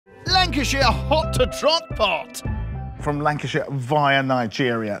Lancashire hot to trot pot. From Lancashire via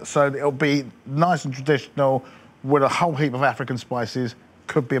Nigeria. So it'll be nice and traditional with a whole heap of African spices.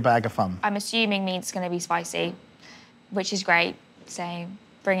 Could be a bag of fun. I'm assuming meat's going to be spicy, which is great, so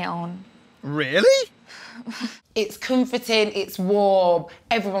bring it on. Really? It's comforting, it's warm,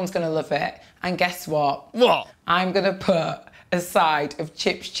 everyone's going to love it. And guess what? What? I'm going to put a side of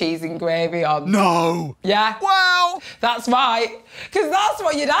chips, cheese and gravy on. No! Yeah. Wow! That's right, because that's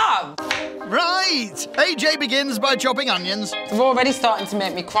what you'd have. Right! AJ begins by chopping onions. They're already starting to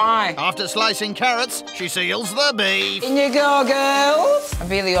make me cry. After slicing carrots, she seals the beef. In you go, girls. I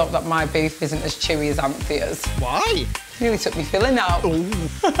really hope that my beef isn't as chewy as Anthea's. Why? Really took me filling out.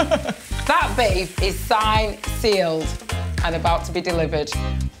 That beef is signed, sealed, and about to be delivered.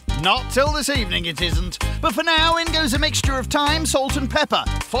 Not till this evening it isn't. But for now, in goes a mixture of thyme, salt and pepper,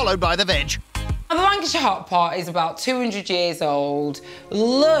 followed by the veg. Now, the Lancashire Hotpot is about 200 years old,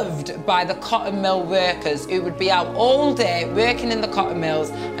 loved by the cotton mill workers who would be out all day working in the cotton mills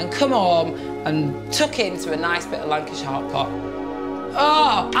and come home and tuck into a nice bit of Lancashire Hotpot.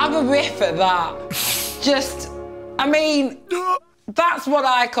 Oh, have a whiff at that. Just, I mean, that's what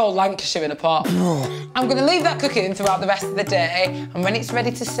I call Lancashire in a pot. I'm going to leave that cooking throughout the rest of the day, and when it's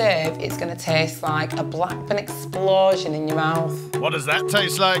ready to serve, it's going to taste like a blackburn explosion in your mouth. What does that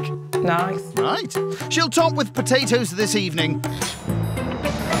taste like? Nice. Right. She'll top with potatoes this evening.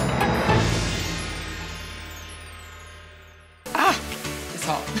 It's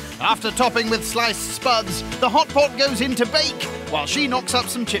hot. After topping with sliced spuds, the hot pot goes in to bake, while she knocks up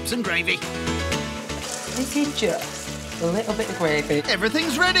some chips and gravy. This is just a little bit of gravy.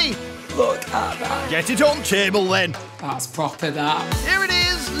 Everything's ready. Look at that. Get it on table then. That's proper, that. Here it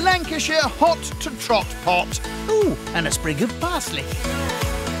is, Lancashire hot to trot pot. Ooh, and a sprig of parsley.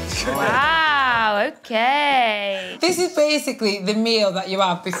 Wow, OK. This is basically the meal that you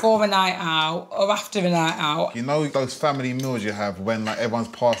have before a night out or after a night out. You know those family meals you have when like everyone's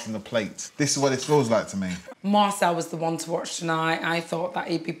passing the plates? This is what it feels like to me. Marcel was the one to watch tonight. I thought that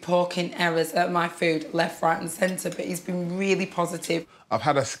he'd be poking errors at my food left, right and centre, but he's been really positive. I've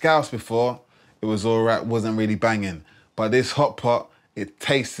had a scouse before. It was all right, wasn't really banging. But this hot pot, it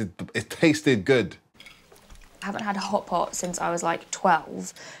tasted good. I haven't had a hot pot since I was like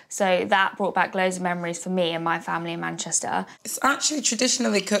 12, so that brought back loads of memories for me and my family in Manchester. It's actually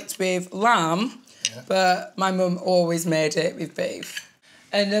traditionally cooked with lamb, but my mum always made it with beef.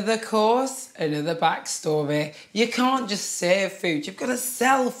 Another course, another backstory. You can't just serve food, you've got to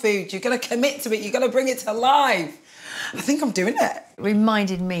sell food, you've got to commit to it, you've got to bring it to life. I think I'm doing it. It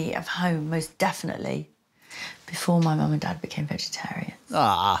reminded me of home, most definitely, before my mum and dad became vegetarians.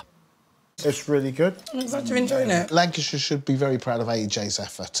 Ah. It's really good. I'm glad you're enjoying it. Lancashire should be very proud of AJ's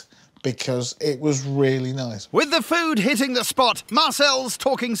effort because it was really nice. With the food hitting the spot, Marcel's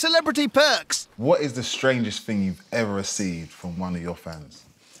talking celebrity perks. What is the strangest thing you've ever received from one of your fans?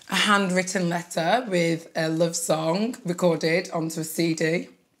 A handwritten letter with a love song recorded onto a CD.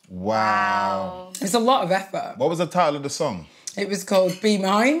 Wow. It's a lot of effort. What was the title of the song? It was called Be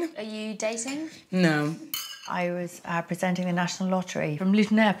Mine. Are you dating? No. I was presenting the National Lottery from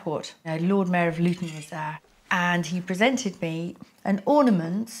Luton Airport. Lord Mayor of Luton was there, and he presented me an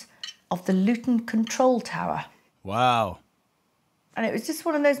ornament of the Luton Control Tower. Wow. And it was just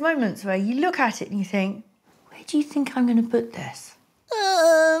one of those moments where you look at it and you think, where do you think I'm going to put this?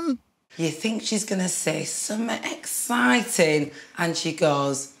 You think she's going to say something exciting, and she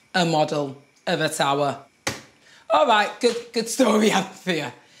goes, a model of a tower. All right, good story,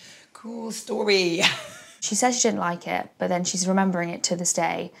 Anthea. Cool story. She says she didn't like it, but then she's remembering it to this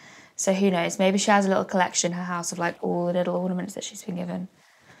day. So who knows, maybe she has a little collection in her house of like all the little ornaments that she's been given.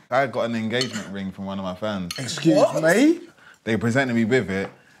 I got an engagement ring from one of my fans. Excuse me? They presented me with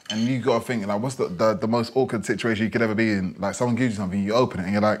it, and you got to think, like, what's the most awkward situation you could ever be in? Like, someone gives you something, you open it,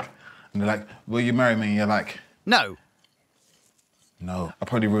 and they're like, will you marry me? And you're like... No. No. I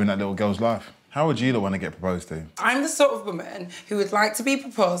probably ruined that little girl's life. How would you want to get proposed to? I'm the sort of woman who would like to be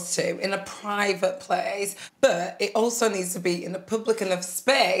proposed to in a private place, but it also needs to be in a public enough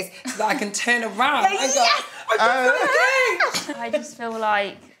space so that I can turn around and go, I just feel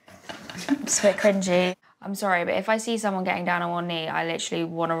like it's a bit cringy. I'm sorry, but if I see someone getting down on one knee, I literally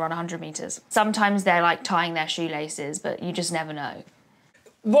want to run 100 metres. Sometimes they're like tying their shoelaces, but you just never know.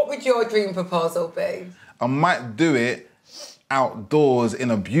 What would your dream proposal be? I might do it outdoors in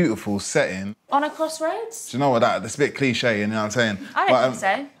a beautiful setting. On a crossroads? Do you know what, that's a bit cliche, you know what I'm saying? I don't think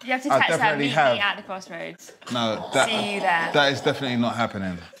so. You have to text her, definitely meet have. me at the crossroads. No, See you there. That is definitely not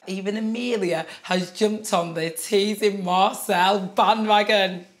happening. Even Amelia has jumped on the teasing Marcel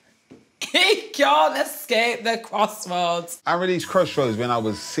bandwagon. He can't escape the crossroads. I released Crossroads when I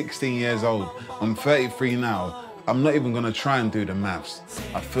was 16 years old. I'm 33 now. I'm not even gonna try and do the maths.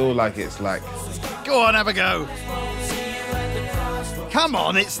 I feel like it's like... Go on, have a go. Come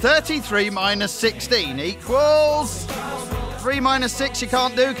on, it's 33 minus 16 equals... 3 minus 6 you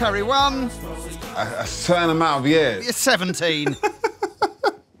can't do, carry 1. A certain amount of years. It's 17.